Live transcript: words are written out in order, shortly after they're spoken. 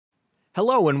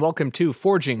Hello and welcome to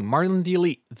Forging Marlin the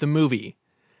Elite, the movie.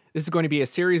 This is going to be a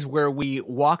series where we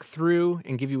walk through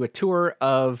and give you a tour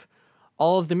of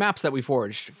all of the maps that we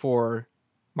forged for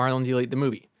Marlin the Elite, the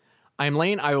movie. I'm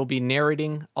Lane. I will be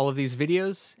narrating all of these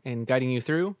videos and guiding you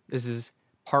through. This is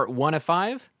part 1 of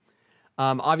 5.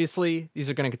 Obviously, these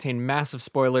are going to contain massive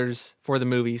spoilers for the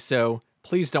movie, so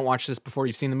please don't watch this before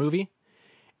you've seen the movie.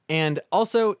 And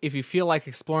also, if you feel like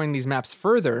exploring these maps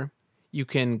further, you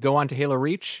can go onto Halo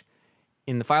Reach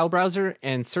in the file browser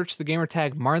and search the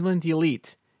gamertag Marlin the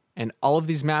Elite, and all of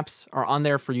these maps are on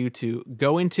there for you to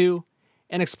go into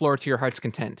and explore to your heart's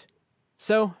content.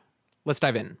 So let's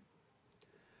dive in.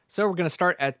 So we're going to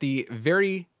start at the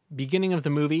very beginning of the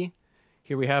movie.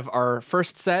 Here we have our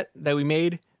first set that we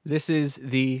made. This is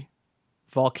the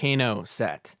volcano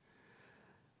set.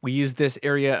 We used this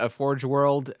area of Forge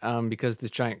World because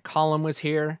this giant column was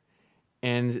here,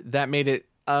 and that made it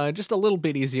just a little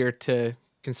bit easier to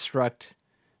construct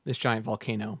this giant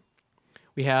volcano.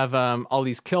 We have all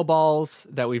these kill balls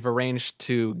that we've arranged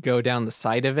to go down the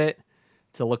side of it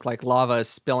to look like lava is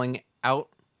spilling out.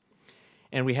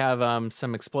 And we have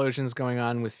some explosions going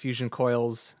on with fusion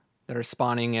coils that are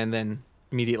spawning and then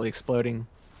immediately exploding.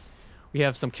 We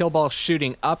have some kill balls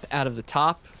shooting up out of the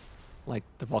top, like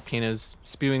the volcano's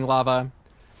spewing lava.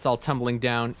 It's all tumbling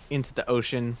down into the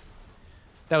ocean.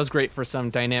 That was great for some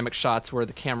dynamic shots where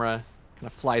the camera kind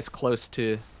of flies close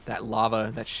to that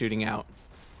lava that's shooting out.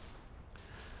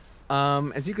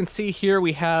 As you can see here,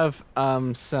 we have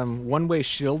some one-way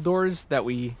shield doors that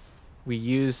we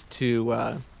use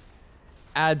to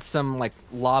add some like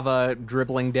lava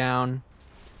dribbling down.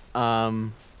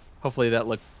 Hopefully that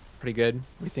looked pretty good.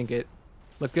 We think it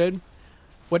looked good.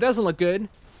 What doesn't look good,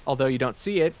 although you don't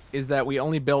see it, is that we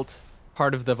only built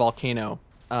part of the volcano.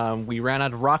 We ran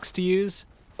out of rocks to use,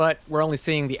 but we're only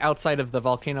seeing the outside of the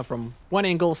volcano from one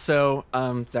angle, so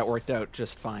that worked out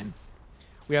just fine.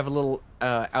 We have a little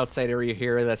outside area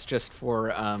here that's just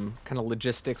for kind of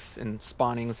logistics and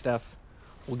spawning and stuff.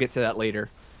 We'll get to that later.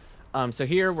 So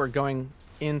here we're going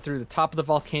in through the top of the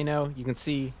volcano. You can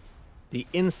see the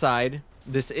inside.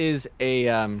 This is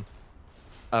a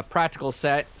practical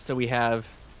set, so we have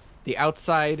the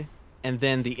outside and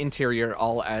then the interior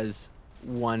all as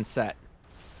one set.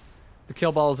 The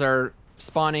kill balls are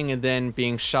spawning and then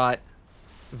being shot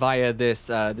via this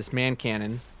this man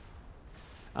cannon.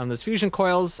 Those fusion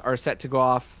coils are set to go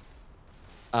off,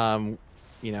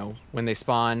 you know, when they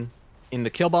spawn in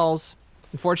the kill balls.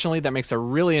 Unfortunately, that makes a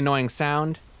really annoying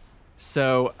sound.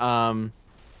 So,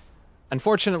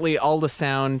 unfortunately, all the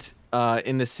sound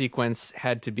in this sequence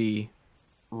had to be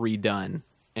redone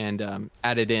and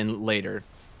added in later.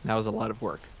 That was a lot of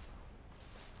work.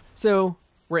 So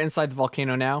we're inside the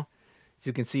volcano now. As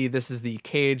you can see, this is the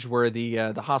cage where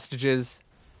the hostages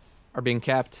are being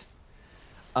kept.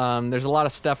 There's a lot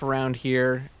of stuff around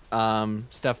here,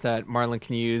 stuff that Marlin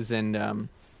can use and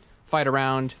fight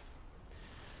around.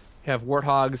 We have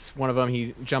warthogs. One of them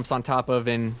he jumps on top of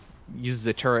and uses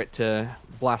a turret to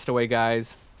blast away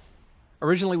guys.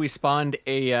 Originally, we spawned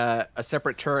a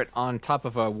separate turret on top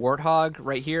of a warthog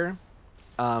right here.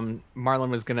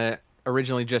 Marlin was gonna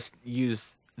originally just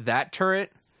use that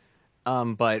turret,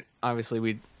 but obviously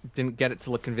we didn't get it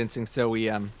to look convincing, so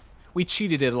we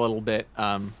cheated it a little bit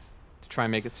to try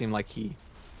and make it seem like he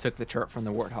took the turret from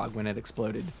the warthog when it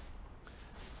exploded.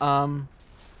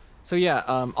 So yeah,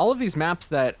 all of these maps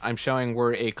that I'm showing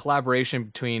were a collaboration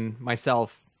between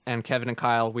myself and Kevin and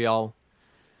Kyle. We all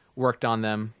worked on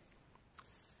them.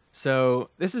 So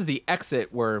this is the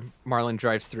exit where Marlin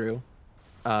drives through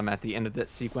at the end of that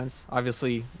sequence.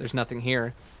 Obviously, there's nothing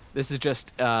here. This is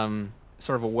just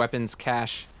sort of a weapons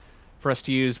cache for us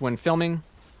to use when filming.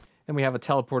 Then we have a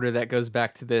teleporter that goes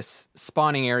back to this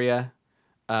spawning area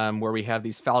where we have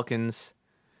these falcons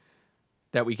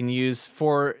that we can use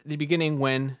for the beginning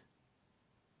when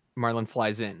Marlin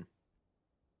flies in.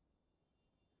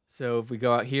 So if we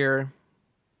go out here,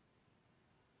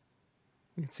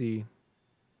 you can see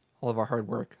all of our hard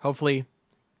work. Hopefully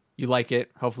you like it.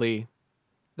 Hopefully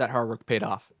that hard work paid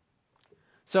off.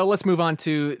 So let's move on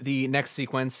to the next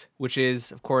sequence, which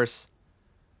is, of course,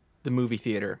 the movie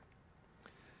theater.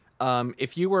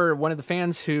 If you were one of the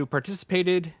fans who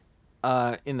participated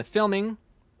in the filming,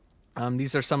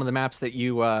 these are some of the maps that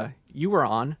you were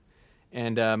on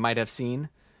and might have seen.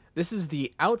 This is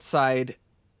the outside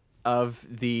of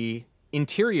the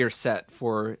interior set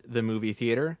for the movie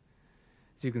theater.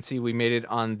 As you can see, we made it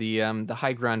on the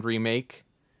High Ground remake.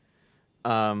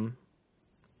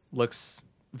 Looks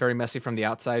very messy from the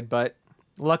outside, but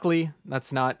luckily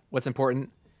that's not what's important.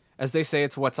 As they say,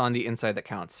 it's what's on the inside that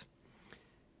counts.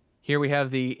 Here we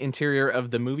have the interior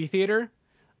of the movie theater.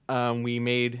 We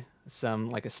made some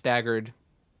like a staggered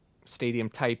stadium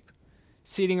type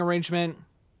seating arrangement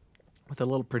with a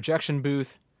little projection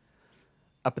booth.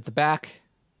 Up at the back,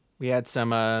 we had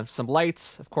some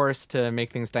lights, of course, to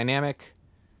make things dynamic.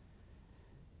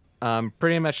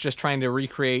 Pretty much just trying to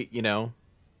recreate, you know,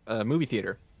 a movie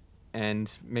theater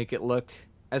and make it look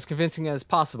as convincing as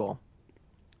possible.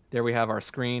 There we have our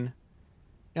screen.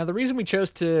 Now, the reason we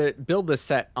chose to build this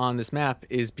set on this map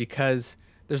is because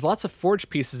there's lots of forged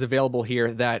pieces available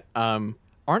here that aren't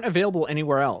available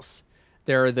anywhere else.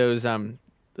 There are those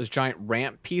giant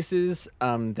ramp pieces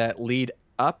that lead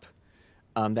up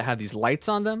that have these lights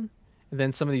on them, and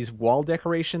then some of these wall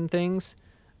decoration things.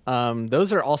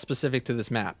 Those are all specific to this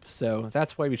map, so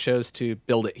that's why we chose to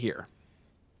build it here.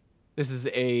 This is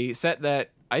a set that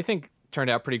I think turned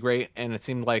out pretty great, and it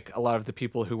seemed like a lot of the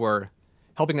people who were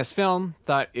helping us film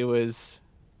thought it was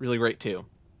really great too,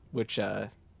 which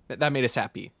that made us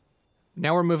happy.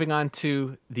 Now we're moving on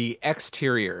to the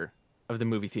exterior of the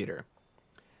movie theater.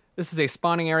 This is a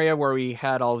spawning area where we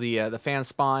had all the fans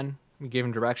spawn. We gave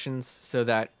them directions so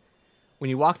that when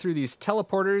you walk through these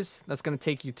teleporters, that's going to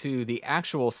take you to the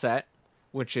actual set,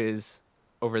 which is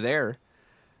over there.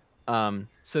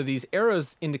 So these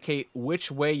arrows indicate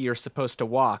which way you're supposed to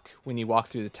walk when you walk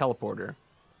through the teleporter,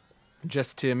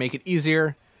 just to make it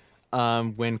easier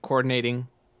when coordinating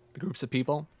the groups of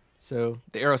people. So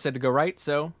the arrow said to go right,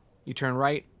 so you turn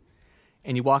right,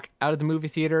 and you walk out of the movie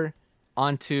theater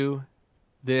onto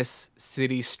this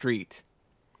city street.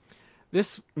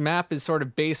 This map is sort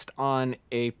of based on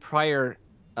a prior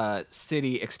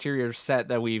city exterior set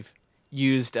that we've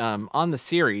used on the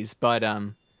series, but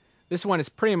this one is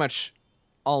pretty much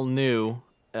all new,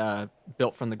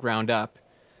 built from the ground up.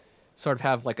 Sort of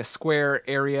have like a square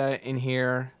area in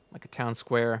here, like a town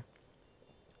square.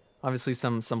 Obviously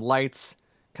some lights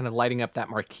kind of lighting up that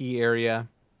marquee area.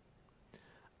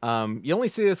 You only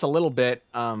see this a little bit.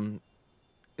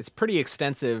 It's pretty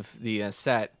extensive, the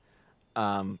set,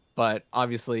 but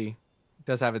obviously it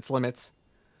does have its limits.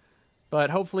 But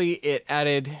hopefully it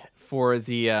added for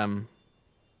the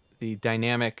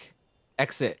dynamic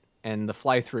exit and the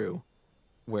fly-through,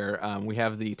 where we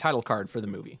have the title card for the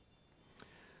movie.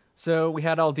 So we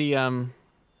had all the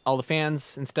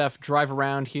fans and stuff drive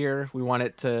around here. We want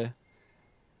it to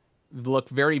look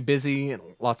very busy,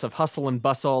 lots of hustle and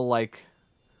bustle, like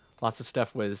lots of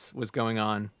stuff was going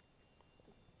on.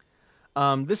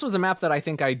 This was a map that I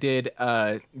think I did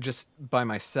just by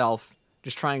myself,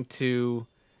 just trying to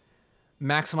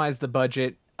maximize the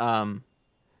budget. When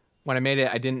I made it,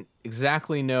 I didn't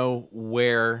exactly know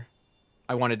where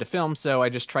I wanted to film, so I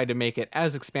just tried to make it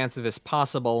as expansive as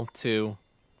possible to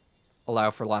allow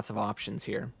for lots of options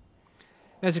here.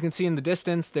 As you can see in the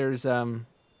distance, there's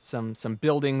some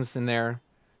buildings in there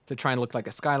to try and look like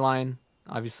a skyline.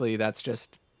 Obviously, that's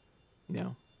just, you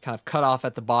know, kind of cut off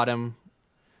at the bottom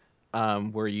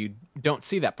where you don't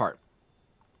see that part.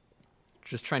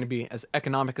 Just trying to be as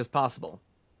economic as possible.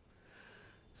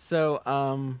 So,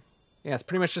 yeah, it's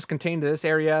pretty much just contained to this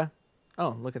area.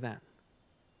 Oh, look at that.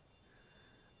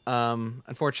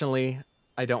 Unfortunately,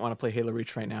 I don't want to play Halo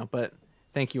Reach right now, but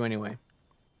thank you anyway.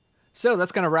 So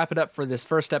that's going to wrap it up for this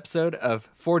first episode of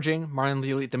Forging Marlin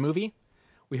the Elite, the movie.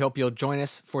 We hope you'll join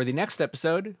us for the next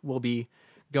episode. We'll be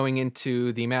going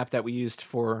into the map that we used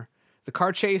for the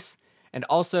car chase and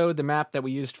also the map that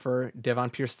we used for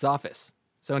Devon Pierce's office.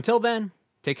 So until then,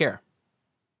 take care.